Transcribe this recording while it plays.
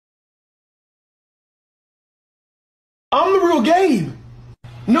I'm the real Gabe.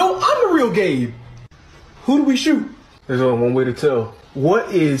 No, I'm the real Gabe. Who do we shoot? There's only one way to tell. What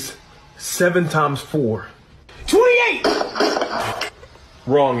is 7 times 4? 28!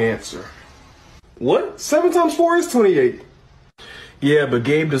 Wrong answer. What? 7 times 4 is 28. Yeah, but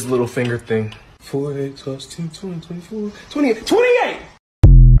Gabe does little finger thing. 48 plus 2, 20, 24, 28. 28!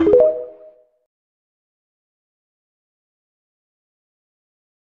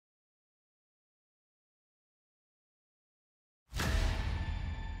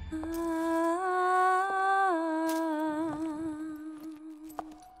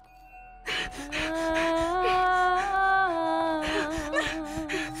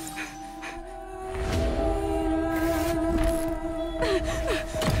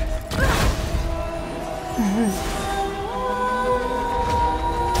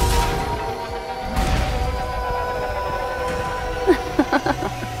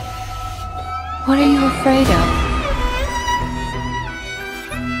 What are you afraid of?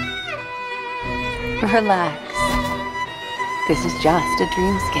 Relax. This is just a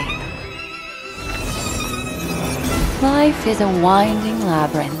dreamscape. Life is a winding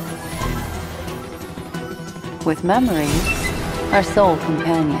labyrinth, with memories our sole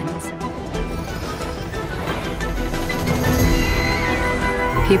companions.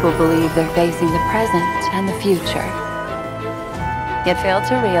 People believe they're facing the present and the future, yet fail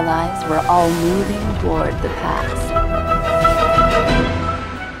to realize we're all moving toward the past.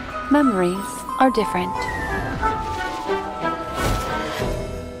 Memories are different.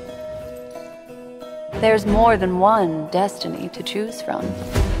 There's more than one destiny to choose from.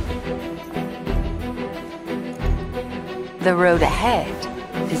 The road ahead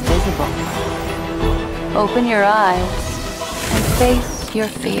is visible. Open your eyes and face your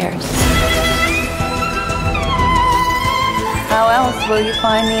fears. How else will you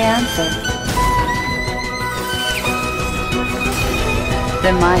find the answer?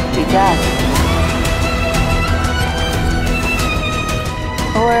 There might be death.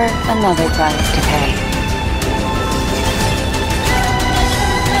 Or another price to pay.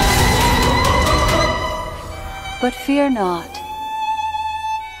 But fear not.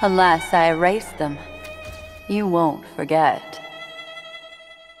 Unless I erase them, you won't forget.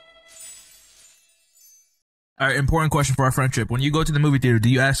 All right, important question for our friendship. When you go to the movie theater, do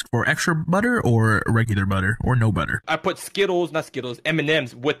you ask for extra butter or regular butter or no butter? I put not Skittles,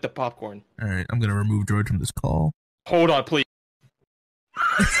 M&M's with the popcorn. All right, I'm going to remove George from this call. Hold on, please.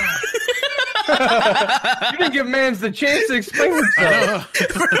 You didn't give Mans the chance to explain himself.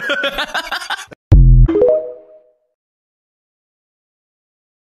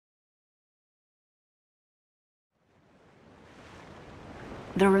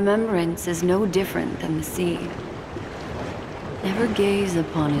 The remembrance is no different than the sea. Never gaze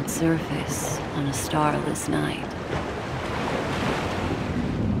upon its surface on a starless night.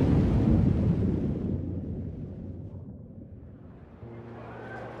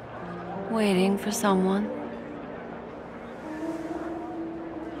 Waiting for someone?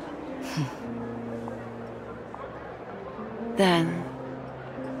 Then,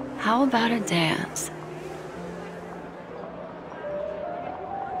 how about a dance?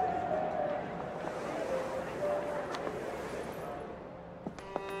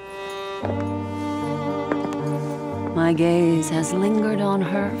 My gaze has lingered on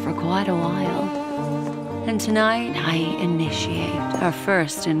her for quite a while, and tonight I initiate our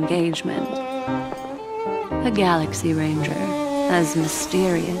first engagement. A Galaxy Ranger, as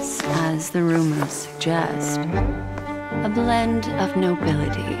mysterious as the rumors suggest. A blend of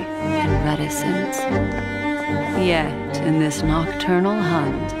nobility and reticence. Yet, in this nocturnal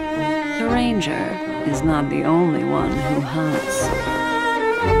hunt, the Ranger is not the only one who hunts.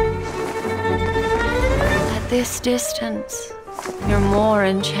 At this distance, you're more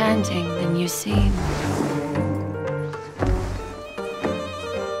enchanting than you seem.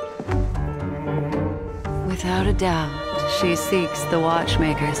 Without a doubt, she seeks the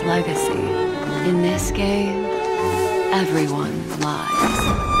Watchmaker's legacy. In this game, everyone lies,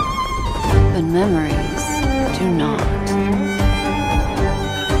 but memories do not.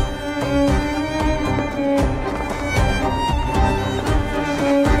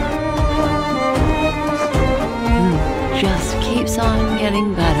 Just keeps on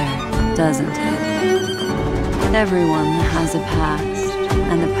getting better, doesn't it? Everyone has a past,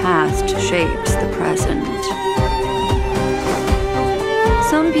 and the past shapes the present.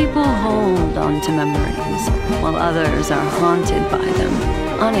 Some people hold on to memories, while others are haunted by them,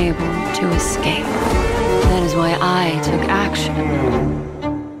 unable to escape. That is why I took action.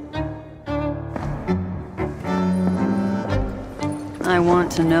 I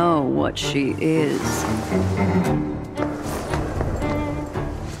want to know what she is.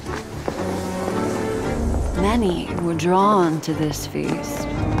 many were drawn to this feast.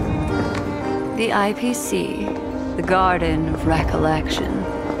 The IPC, the Garden of Recollection,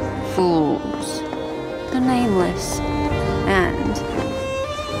 Fools, the Nameless, and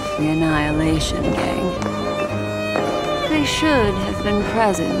the Annihilation Gang. They should have been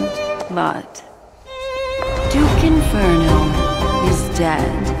present, but Duke Inferno is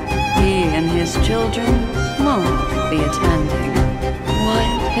dead. He and his children won't be attending. What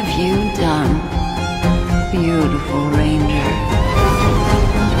have you done, beautiful Ranger?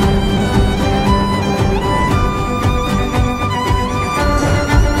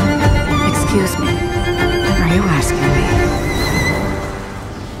 Excuse me, are you asking me?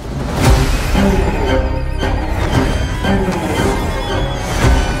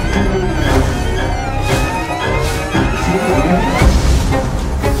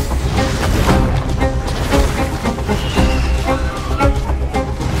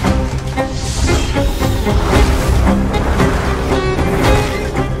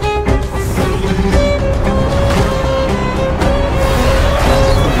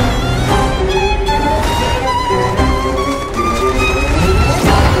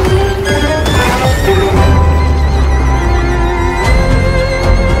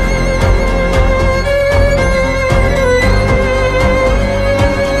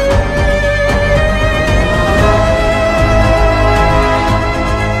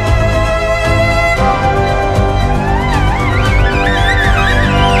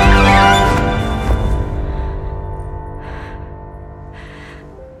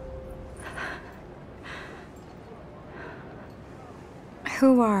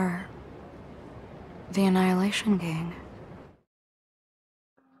 Who are the Annihilation Gang?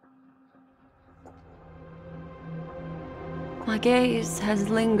 My gaze has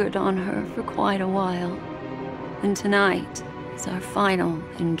lingered on her for quite a while, and tonight is our final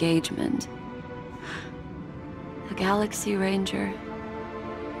engagement. The Galaxy Ranger?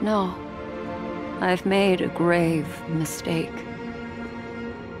 No, I've made a grave mistake.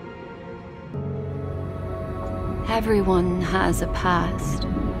 Everyone has a past,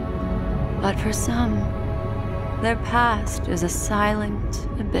 but for some, their past is a silent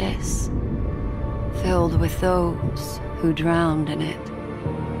abyss, filled with those who drowned in it.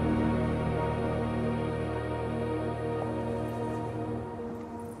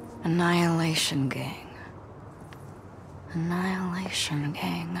 Annihilation Gang. Annihilation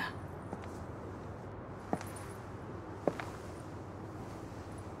Gang.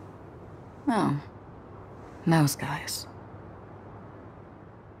 Oh. Those guys.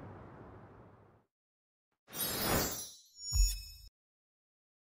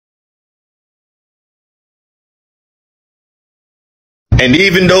 And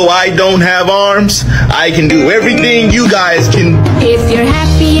even though I don't have arms, I can do everything you guys can. If you're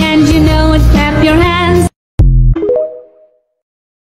happy and you know it, clap your hands.